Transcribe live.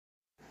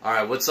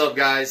Alright, what's up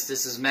guys?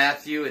 This is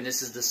Matthew and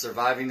this is the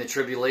Surviving the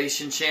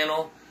Tribulation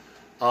channel.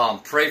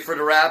 Pray for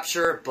the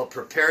rapture, but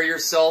prepare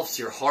yourselves,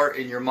 your heart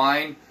and your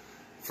mind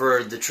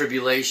for the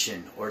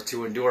tribulation, or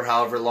to endure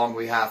however long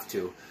we have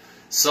to.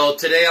 So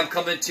today I'm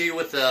coming to you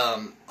with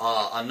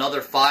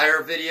another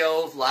fire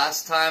video.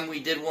 Last time we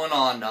did one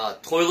on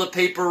toilet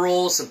paper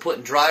rolls and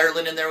putting dryer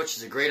lint in there, which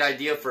is a great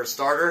idea for a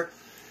starter.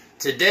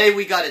 Today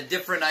we got a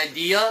different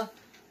idea.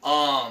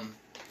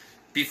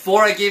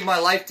 Before I gave my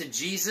life to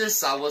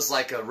Jesus, I was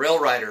like a rail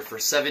rider for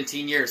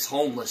 17 years,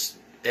 homeless.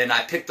 And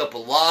I picked up a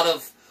lot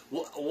of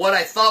what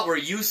I thought were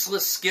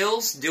useless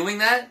skills doing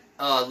that,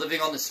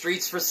 living on the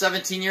streets for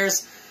 17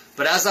 years.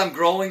 But as I'm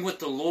growing with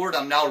the Lord,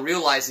 I'm now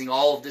realizing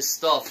all of this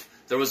stuff.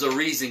 There was a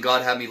reason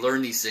God had me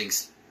learn these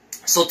things.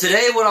 So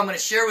today what I'm going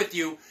to share with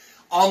you,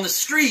 on the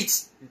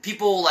streets,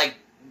 people like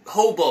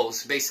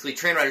hobos, basically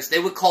train riders, they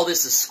would call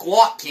this a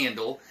squat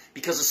candle.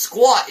 Because a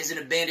squat is an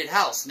abandoned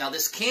house. Now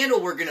this candle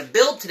we're going to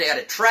build today out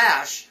of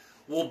trash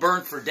will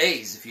burn for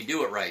days if you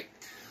do it right.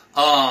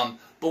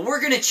 But we're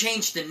going to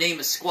change the name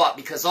of squat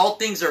because all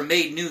things are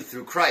made new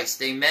through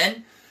Christ.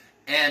 Amen?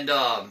 And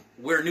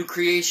we're new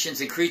creations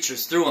and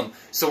creatures through Him.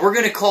 So we're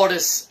going to call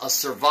this a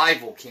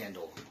survival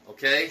candle.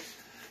 Okay?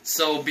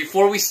 So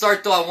before we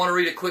start though, I want to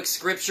read a quick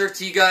scripture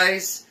to you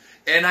guys.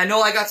 And I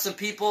know I got some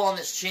people on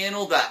this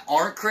channel that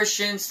aren't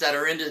Christians, that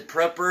are into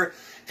prepper.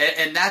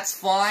 And that's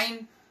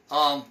fine.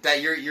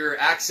 That you're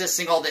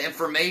accessing all the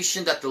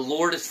information that the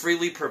Lord is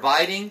freely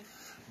providing.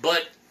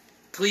 But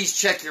please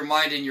check your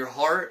mind and your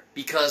heart,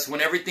 because when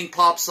everything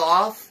pops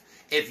off,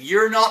 if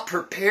you're not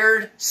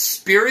prepared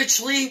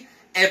spiritually,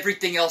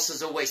 everything else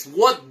is a waste.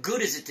 What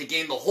good is it to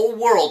gain the whole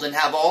world and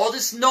have all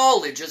this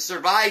knowledge of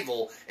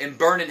survival and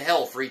burn in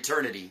hell for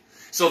eternity?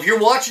 So if you're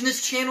watching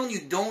this channel and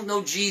you don't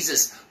know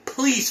Jesus,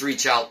 please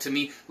reach out to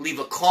me. Leave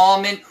a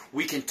comment.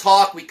 We can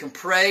talk. We can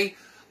pray.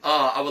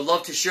 I would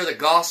love to share the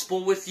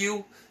gospel with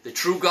you. The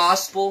true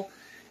gospel.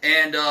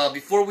 And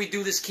before we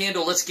do this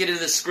candle, let's get into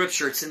the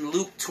scripture. It's in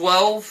Luke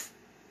 12.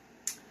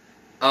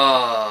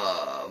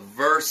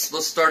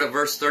 Let's start at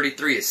verse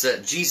 33. It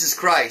said, Jesus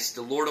Christ,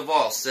 the Lord of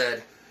all,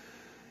 said,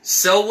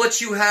 "Sell what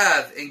you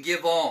have and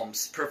give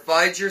alms.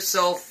 Provide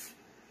yourself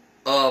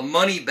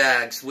money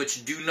bags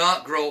which do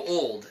not grow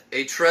old,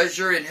 a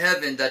treasure in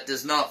heaven that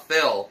does not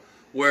fail,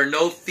 where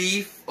no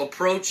thief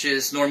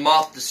approaches nor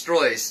moth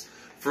destroys.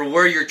 For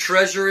where your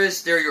treasure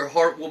is, there your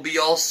heart will be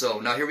also."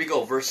 Now here we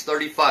go, verse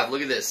 35.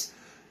 Look at this.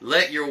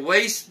 "Let your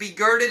waist be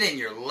girded and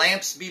your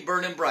lamps be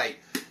burning bright."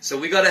 So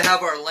we got to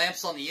have our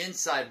lamps on the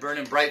inside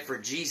burning bright for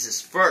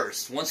Jesus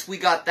first. Once we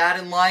got that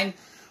in line,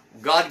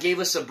 God gave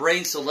us a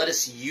brain, so let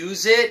us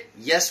use it.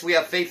 Yes, we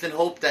have faith and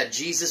hope that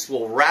Jesus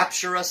will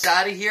rapture us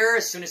out of here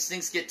as soon as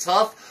things get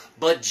tough.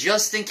 But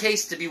just in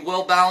case, to be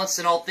well balanced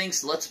in all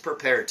things, let's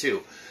prepare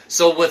too.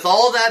 So with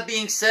all that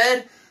being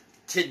said,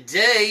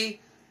 today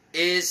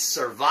is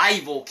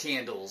survival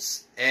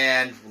candles,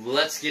 and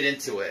let's get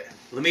into it.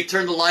 Let me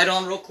turn the light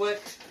on real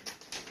quick.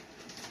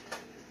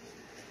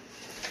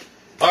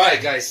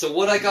 Alright guys, so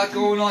what I got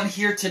going on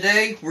here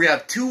today, we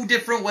have two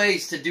different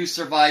ways to do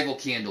survival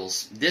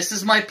candles. This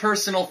is my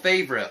personal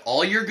favorite.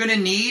 All you're going to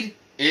need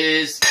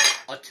is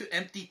an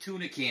empty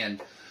tuna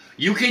can.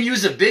 You can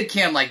use a big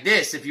can like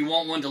this if you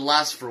want one to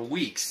last for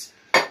weeks.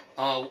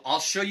 I'll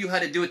show you how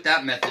to do it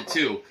that method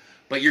too.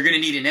 But you're going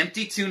to need an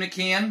empty tuna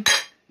can.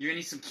 You're going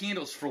to need some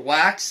candles for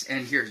wax.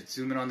 And here,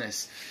 zoom in on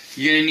this.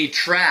 You're going to need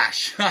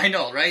trash. I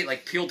know, right?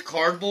 Like peeled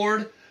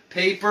cardboard,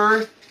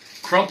 paper,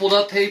 crumpled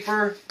up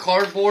paper,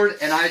 cardboard.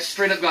 And I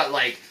straight up got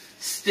like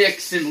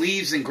sticks and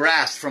leaves and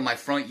grass from my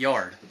front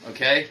yard.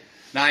 Okay?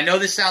 Now I know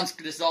this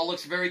all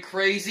looks very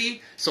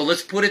crazy. So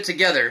let's put it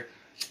together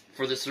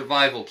for the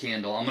survival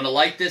candle. I'm going to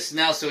light this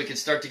now so we can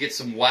start to get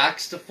some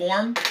wax to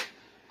form.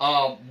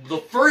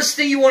 The first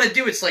thing you want to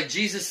do, it's like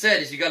Jesus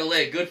said, is you got to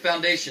lay a good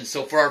foundation.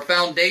 So for our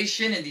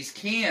foundation in these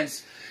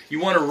cans,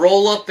 you want to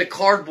roll up the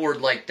cardboard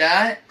like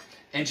that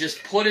and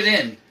just put it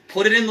in.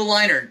 Put it in the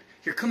liner.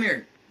 Here, come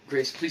here.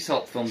 Grace, please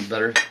help film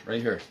better. Right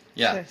here.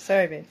 Yeah. Sure,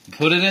 sorry, babe.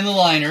 Put it in the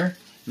liner.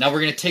 Now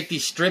we're going to take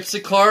these strips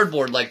of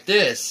cardboard like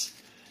this,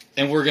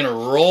 and we're going to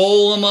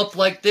roll them up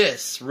like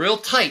this, real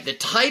tight. The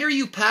tighter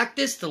you pack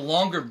this, the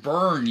longer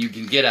burn you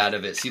can get out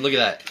of it. See, look at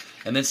that.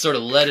 And then sort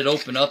of let it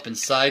open up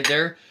inside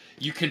there.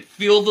 You can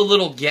feel the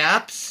little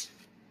gaps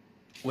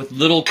with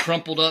little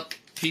crumpled up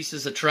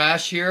pieces of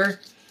trash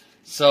here.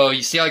 So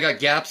you see how I got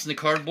gaps in the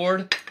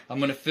cardboard? I'm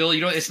going to fill,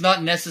 it's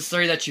not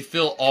necessary that you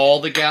fill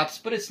all the gaps,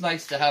 but it's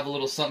nice to have a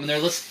little something there.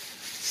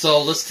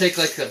 Let's take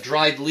like a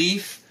dried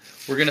leaf.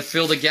 We're going to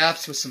fill the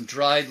gaps with some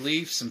dried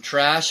leaf, some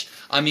trash.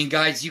 I mean,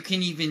 guys, you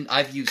can even,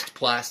 I've used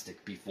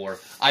plastic before.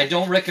 I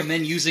don't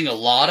recommend using a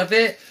lot of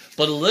it,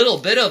 but a little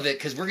bit of it,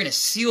 because we're going to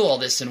seal all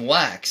this in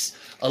wax.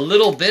 A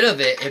little bit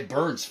of it, it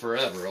burns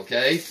forever,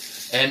 okay?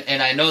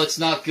 And I know it's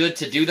not good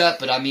to do that,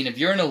 but I mean, if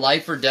you're in a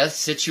life or death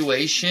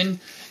situation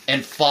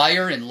and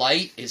fire and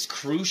light is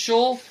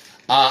crucial,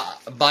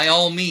 by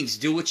all means,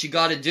 do what you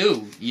got to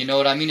do. You know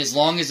what I mean? As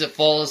long as it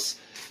falls,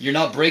 you're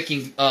not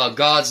breaking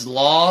God's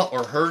law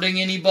or hurting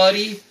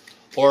anybody,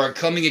 or are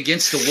coming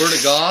against the Word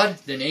of God,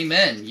 then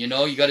amen. You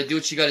know, you got to do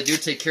what you got to do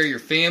to take care of your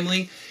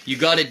family. You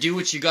got to do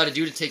what you got to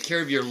do to take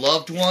care of your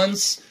loved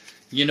ones.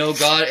 You know,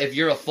 God, if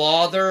you're a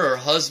father or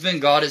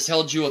husband, God has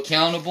held you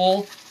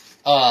accountable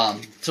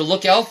to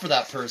look out for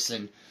that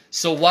person.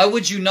 So why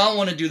would you not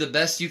want to do the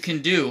best you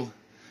can do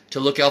to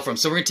look out for them?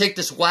 So we're going to take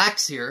this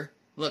wax here.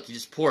 Look, you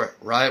just pour it,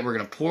 right? We're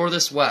going to pour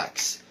this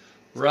wax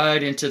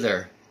right into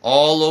there,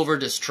 all over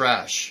this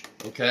trash,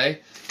 okay?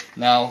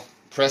 Now,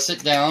 press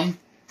it down.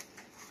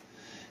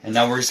 And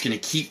now we're just going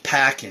to keep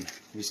packing.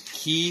 Just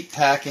keep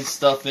packing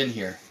stuff in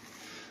here.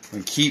 We're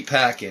going to keep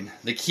packing.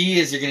 The key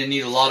is you're going to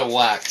need a lot of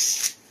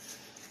wax.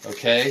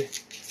 Okay?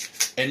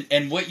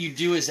 And what you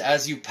do is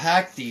as you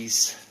pack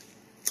these,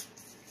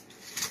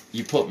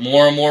 you put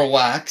more and more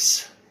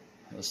wax.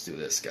 Let's do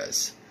this,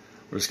 guys.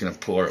 We're just going to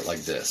pour it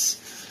like this.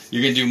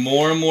 You're going to do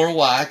more and more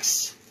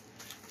wax.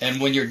 And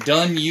when you're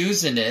done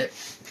using it,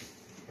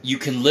 you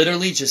can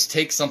literally just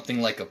take something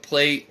like a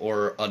plate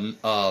or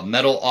a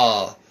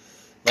metal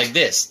like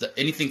this,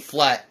 anything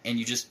flat, and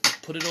you just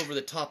put it over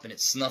the top and it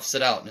snuffs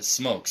it out and it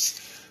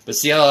smokes. But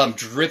see how I'm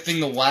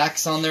dripping the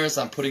wax on there as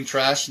I'm putting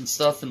trash and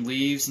stuff and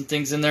leaves and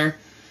things in there?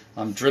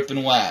 I'm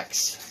dripping wax.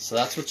 So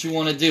that's what you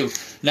want to do.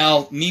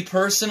 Now, me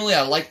personally,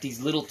 I like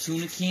these little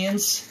tuna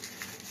cans.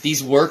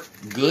 These work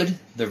good.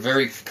 They're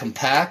very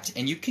compact.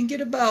 And you can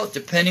get about,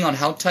 depending on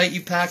how tight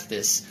you pack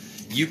this,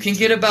 you can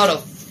get about a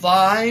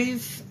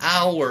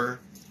 5-hour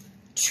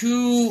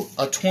to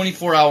a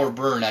 24-hour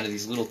burn out of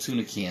these little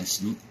tuna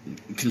cans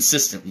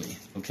consistently,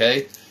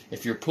 okay?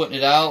 If you're putting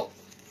it out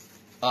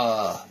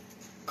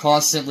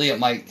constantly, it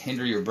might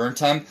hinder your burn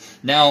time.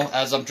 Now,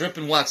 as I'm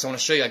dripping wax, I want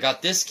to show you, I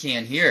got this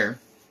can here.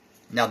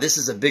 Now, this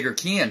is a bigger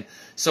can.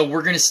 So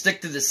we're going to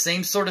stick to the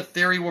same sort of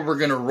theory where we're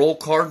going to roll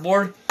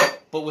cardboard,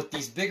 but with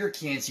these bigger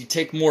cans, you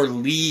take more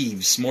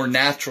leaves, more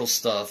natural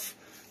stuff,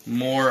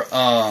 more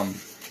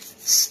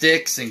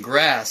sticks and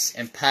grass,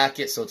 and pack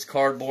it so it's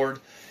cardboard,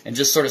 and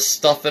just sort of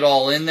stuff it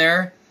all in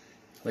there.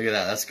 Look at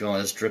that.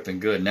 That's dripping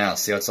good now.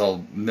 See how it's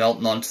all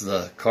melting onto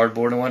the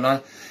cardboard and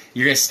whatnot?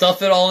 You're going to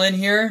stuff it all in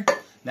here.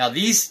 Now,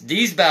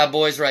 these bad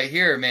boys right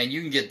here, man,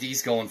 you can get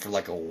these going for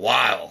like a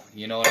while.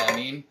 You know what I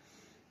mean?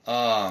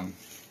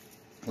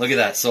 Look at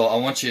that. So I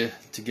want you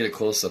to get a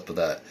close-up of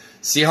that.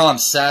 See how I'm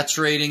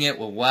saturating it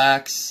with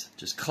wax?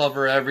 Just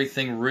cover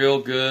everything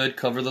real good.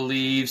 Cover the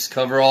leaves.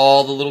 Cover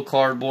all the little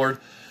cardboard.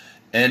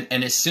 And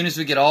as soon as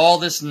we get all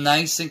this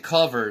nice and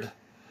covered,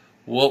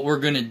 what we're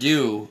going to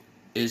do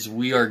is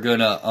we are going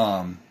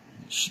to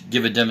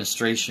give a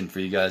demonstration for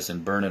you guys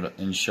and burn it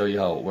and show you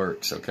how it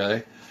works,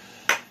 okay?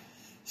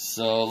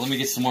 So let me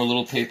get some more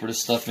little paper to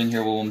stuff in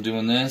here while I'm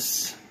doing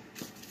this.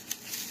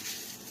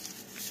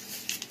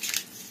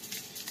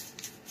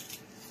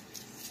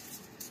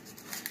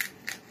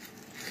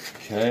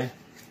 Okay.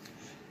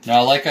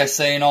 Now, like I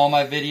say in all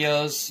my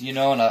videos, you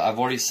know, and I've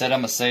already said, I'm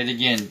going to say it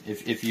again.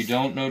 If you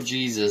don't know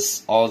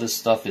Jesus, all this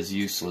stuff is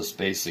useless,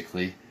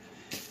 basically.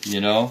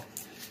 You know?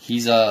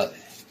 He's like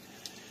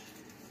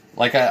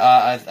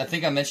I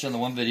think I mentioned in the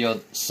one video,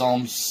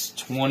 Psalms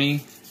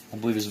 20, I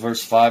believe it's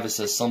verse 5, it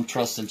says, some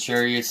trust in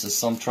chariots and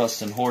some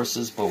trust in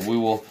horses, but we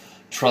will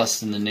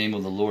trust in the name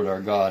of the Lord our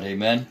God.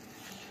 Amen?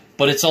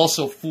 But it's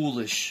also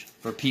foolish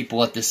for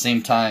people at the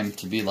same time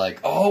to be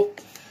like, oh,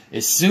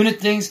 as soon as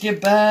things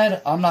get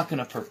bad, I'm not going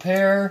to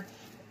prepare.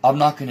 I'm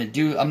not going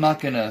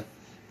to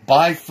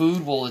buy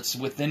food while it's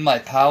within my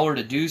power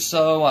to do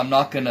so. I'm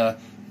not going to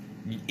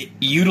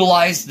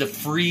utilize the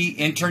free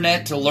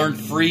internet to learn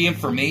free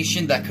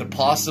information that could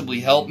possibly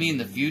help me in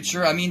the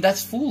future. I mean,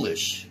 that's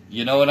foolish.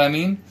 You know what I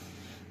mean?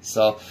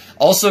 So,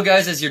 also,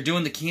 guys, as you're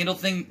doing the candle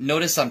thing,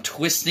 notice I'm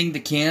twisting the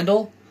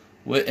candle.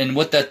 And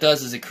what that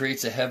does is it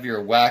creates a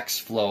heavier wax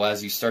flow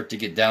as you start to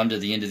get down to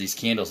the end of these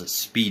candles. It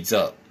speeds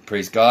up.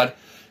 Praise God.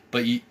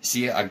 But you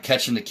see, I'm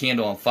catching the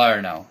candle on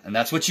fire now. And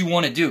that's what you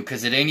want to do,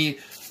 because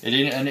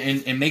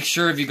and make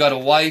sure if you got a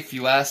wife,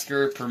 you ask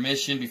her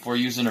permission before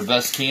using her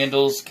best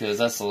candles, because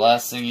that's the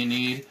last thing you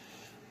need,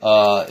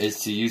 is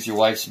to use your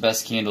wife's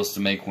best candles to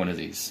make one of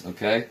these,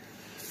 okay?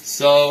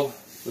 So,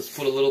 let's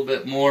put a little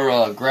bit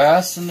more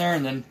grass in there,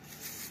 and then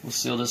we'll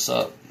seal this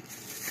up.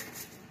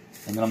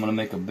 And then I'm going to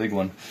make a big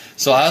one.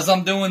 So, as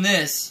I'm doing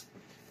this,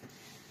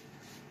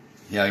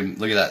 yeah,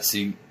 look at that.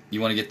 See, you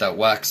want to get that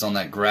wax on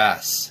that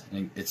grass.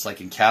 And it's like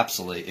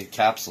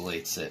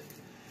encapsulates it.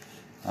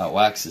 That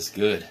wax is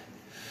good.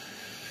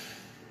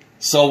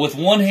 So with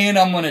one hand,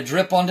 I'm going to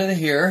drip onto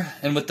here.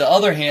 And with the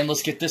other hand,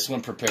 let's get this one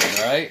prepared,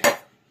 alright?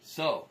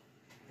 So,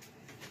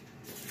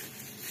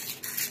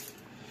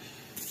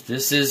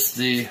 this is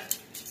the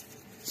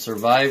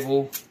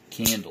survival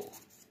candle.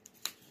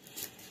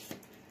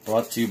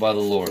 Brought to you by the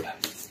Lord.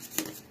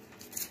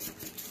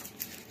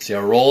 See, I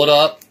roll it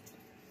up.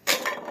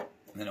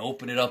 And then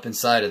open it up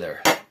inside of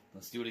there.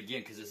 Let's do it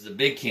again, because this is a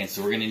big can,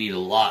 so we're going to need a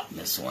lot in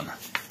this one.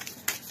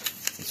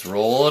 Let's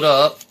roll it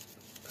up.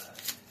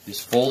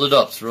 Just fold it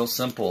up. It's real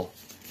simple.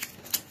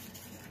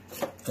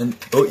 And,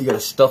 oh, you got to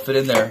stuff it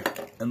in there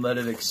and let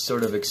it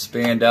sort of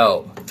expand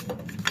out.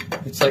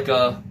 It's like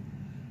a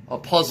a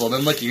puzzle.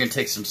 Then look, you're gonna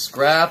take some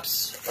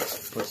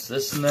scraps, put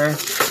this in there,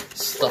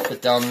 stuff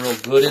it down real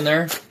good in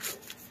there.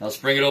 Now let's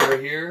bring it over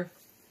here.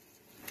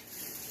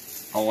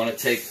 I want to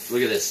take,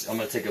 look at this, I'm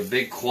going to take a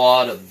big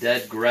quad of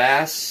dead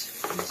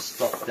grass. I'm going to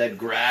stuff dead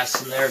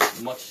grass in there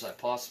as much as I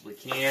possibly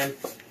can.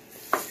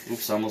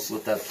 Oops, I almost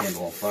lit that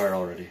candle on fire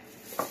already.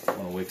 I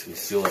want to wait till we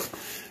seal it.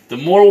 The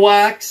more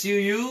wax you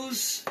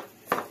use,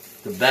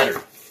 the better,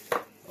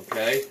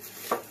 okay?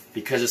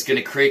 Because it's going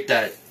to create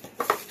that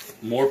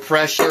more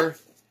pressure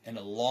and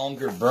a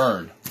longer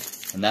burn.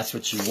 And that's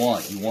what you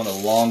want. You want a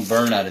long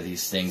burn out of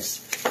these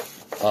things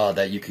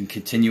that you can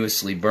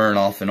continuously burn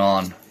off and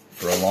on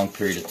for a long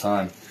period of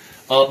time.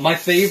 My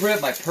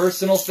favorite, my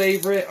personal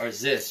favorite,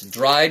 is this.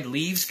 Dried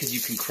leaves, because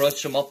you can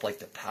crunch them up like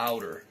the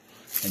powder.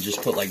 And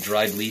just put like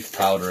dried leaf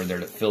powder in there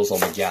that fills all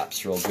the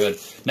gaps real good.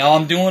 Now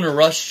I'm doing a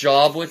rush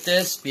job with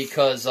this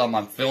because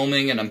I'm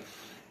filming and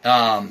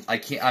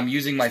I'm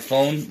using my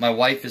phone. My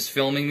wife is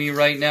filming me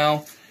right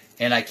now.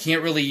 And I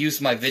can't really use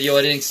my video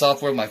editing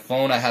software with my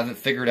phone. I haven't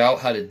figured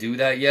out how to do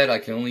that yet. I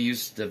can only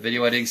use the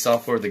video editing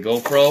software with the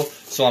GoPro.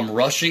 So I'm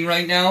rushing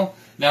right now.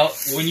 Now,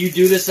 when you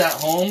do this at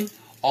home,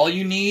 all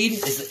you need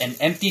is an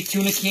empty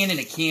tuna can and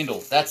a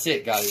candle. That's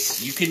it,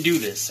 guys. You can do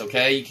this,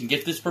 okay? You can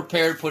get this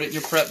prepared, put it in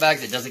your prep bag.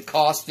 It doesn't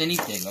cost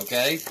anything,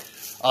 okay?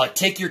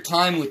 Take your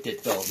time with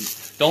it, though.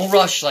 Don't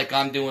rush like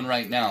I'm doing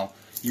right now.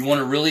 You want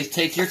to really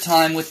take your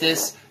time with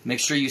this. Make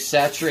sure you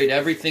saturate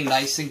everything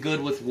nice and good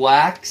with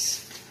wax.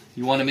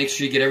 You want to make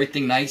sure you get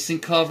everything nice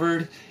and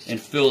covered and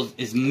fill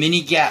as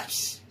many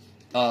gaps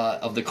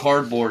of the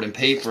cardboard and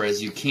paper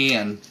as you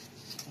can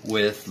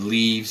with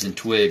leaves and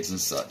twigs and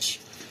such.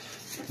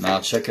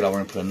 Now check it out. We're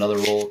going to put another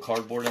roll of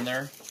cardboard in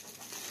there.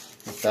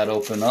 Let that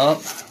open up.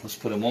 Let's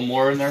put in one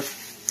more in there.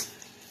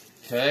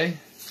 Okay.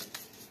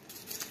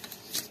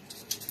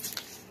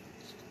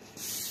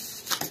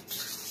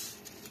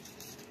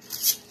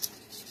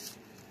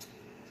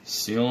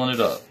 Sealing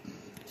it up.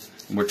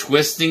 And we're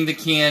twisting the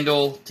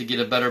candle to get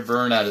a better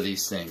burn out of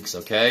these things,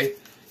 okay?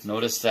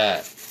 Notice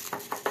that.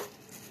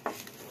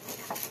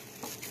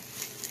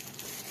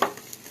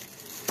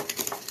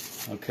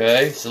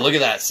 Okay, so look at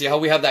that. See how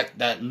we have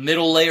that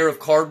middle layer of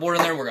cardboard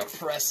in there? We're going to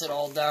press it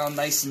all down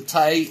nice and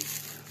tight.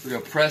 We're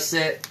going to press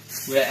it.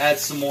 We're going to add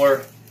some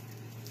more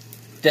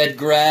dead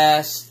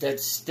grass, dead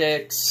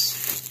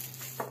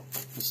sticks.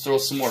 Let's throw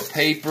some more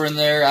paper in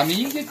there. I mean,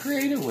 you can get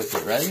creative with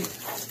it, right?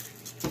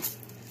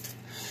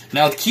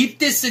 Now, keep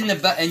this in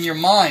your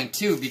mind,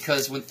 too,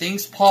 because when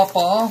things pop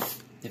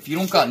off, if you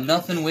don't got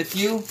nothing with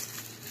you,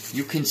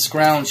 you can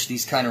scrounge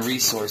these kind of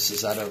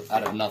resources out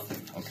of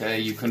nothing, okay?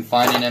 You can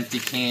find an empty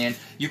can.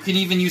 You can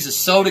even use a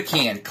soda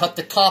can. Cut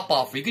the top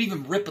off. Or you can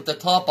even rip the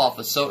top off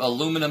a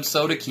aluminum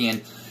soda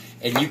can,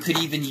 and you could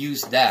even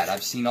use that.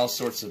 I've seen all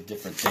sorts of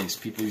different things.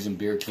 People using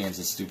beer cans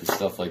and stupid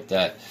stuff like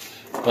that.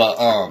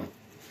 But,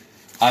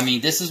 I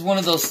mean, this is one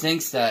of those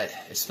things that,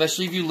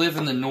 especially if you live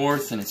in the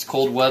north and it's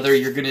cold weather,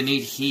 you're going to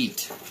need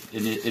heat.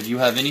 And if you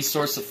have any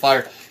source of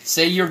fire,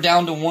 say you're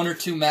down to 1 or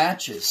 2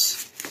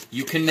 matches.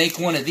 You can make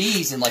one of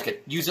these and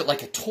use it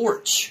like a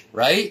torch,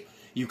 right?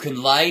 You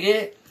can light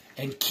it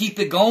and keep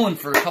it going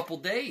for a couple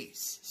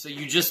days. So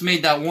you just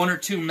made that 1 or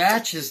 2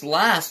 matches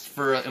last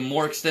for a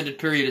more extended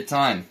period of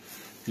time.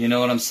 You know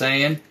what I'm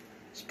saying?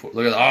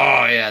 Look at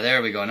oh yeah,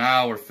 there we go.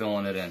 Now we're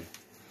filling it in.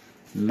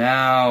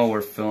 Now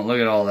we're filling. Look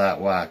at all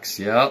that wax.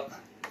 Yep.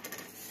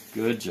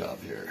 Good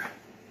job here.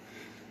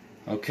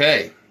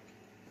 Okay.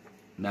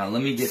 Now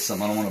let me get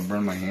some. I don't want to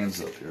burn my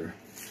hands up here.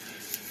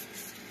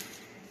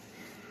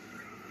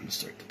 Let me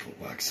start to put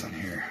wax on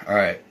here.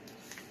 Alright.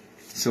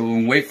 So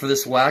we'll wait for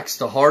this wax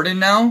to harden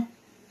now.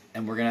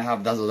 And we're going to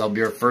have, that'll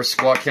be our first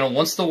squat candle.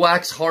 Once the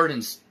wax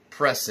hardens,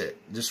 press it.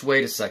 Just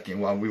wait a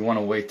second. Well, we want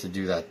to wait to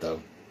do that though.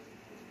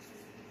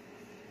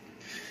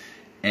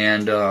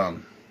 And,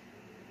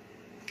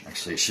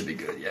 actually it should be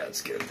good. Yeah,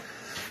 it's good.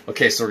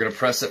 Okay, so we're going to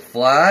press it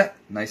flat.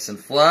 Nice and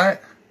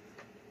flat.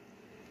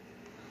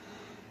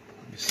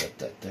 Let me set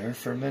that there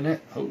for a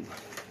minute. Oh.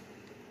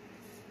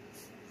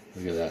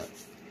 Look at that.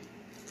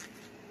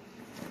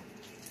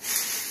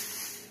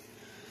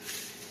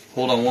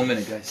 Hold on 1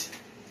 minute, guys.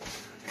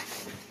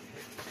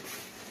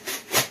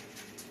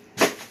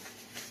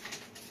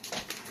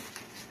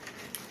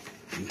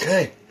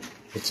 Okay,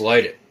 let's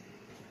light it.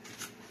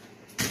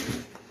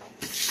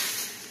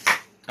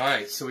 All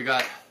right, so we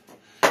got.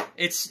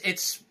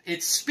 It's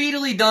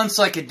speedily done,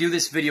 so I could do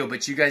this video,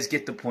 but you guys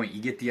get the point.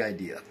 You get the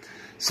idea.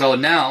 So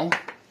now,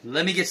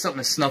 let me get something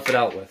to snuff it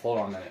out with. Hold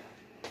on a minute.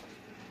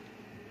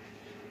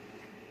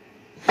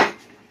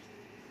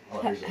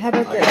 Oh, How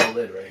about I got a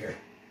lid right here.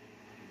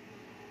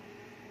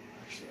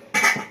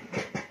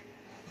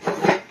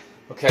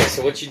 Okay,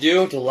 so what you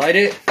do to light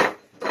it,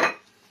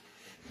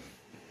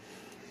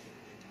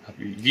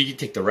 you can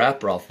take the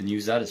wrapper off and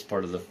use that as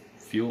part of the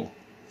fuel.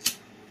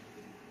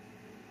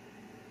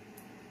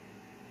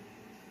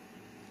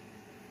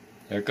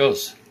 There it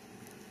goes.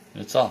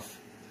 And it's off.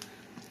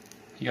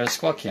 You got a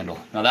squat candle.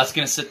 Now that's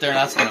going to sit there and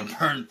that's going to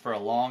burn for a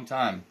long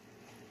time.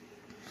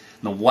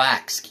 And the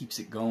wax keeps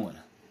it going.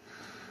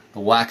 The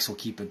wax will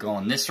keep it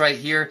going. This right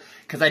here,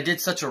 because I did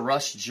such a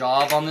rush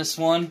job on this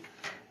one,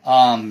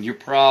 you're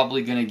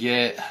probably going to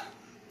get,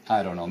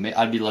 I don't know,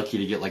 I'd be lucky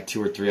to get like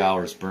 2 or 3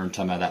 hours burn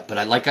time out of that.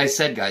 But like I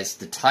said, guys,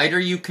 the tighter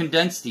you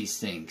condense these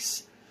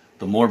things,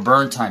 the more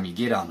burn time you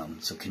get on them.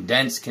 So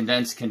condense,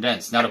 condense,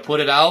 condense. Now to put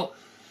it out,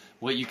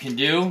 what you can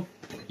do,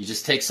 you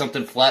just take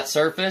something flat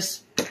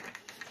surface,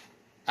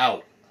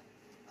 out.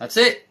 That's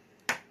it.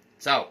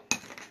 It's out.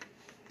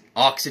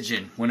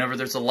 Oxygen. Whenever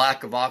there's a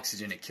lack of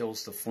oxygen, it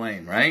kills the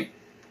flame, right?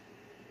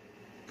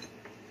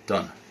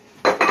 Done.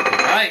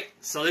 Alright,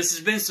 so this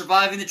has been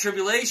Surviving the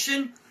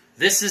Tribulation.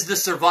 This is the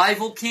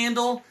survival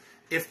candle.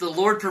 If the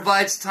Lord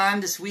provides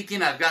time this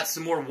weekend, I've got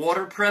some more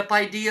water prep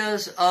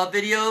ideas,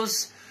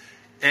 videos.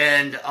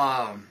 And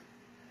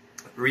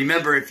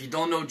remember, if you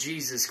don't know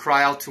Jesus,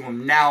 cry out to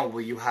Him now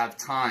while you have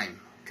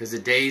time. Because the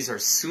days are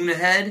soon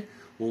ahead.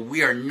 Well,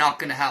 we are not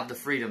going to have the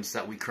freedoms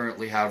that we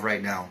currently have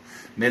right now.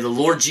 May the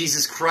Lord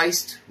Jesus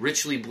Christ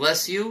richly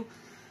bless you,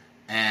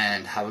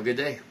 and have a good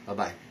day.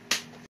 Bye-bye.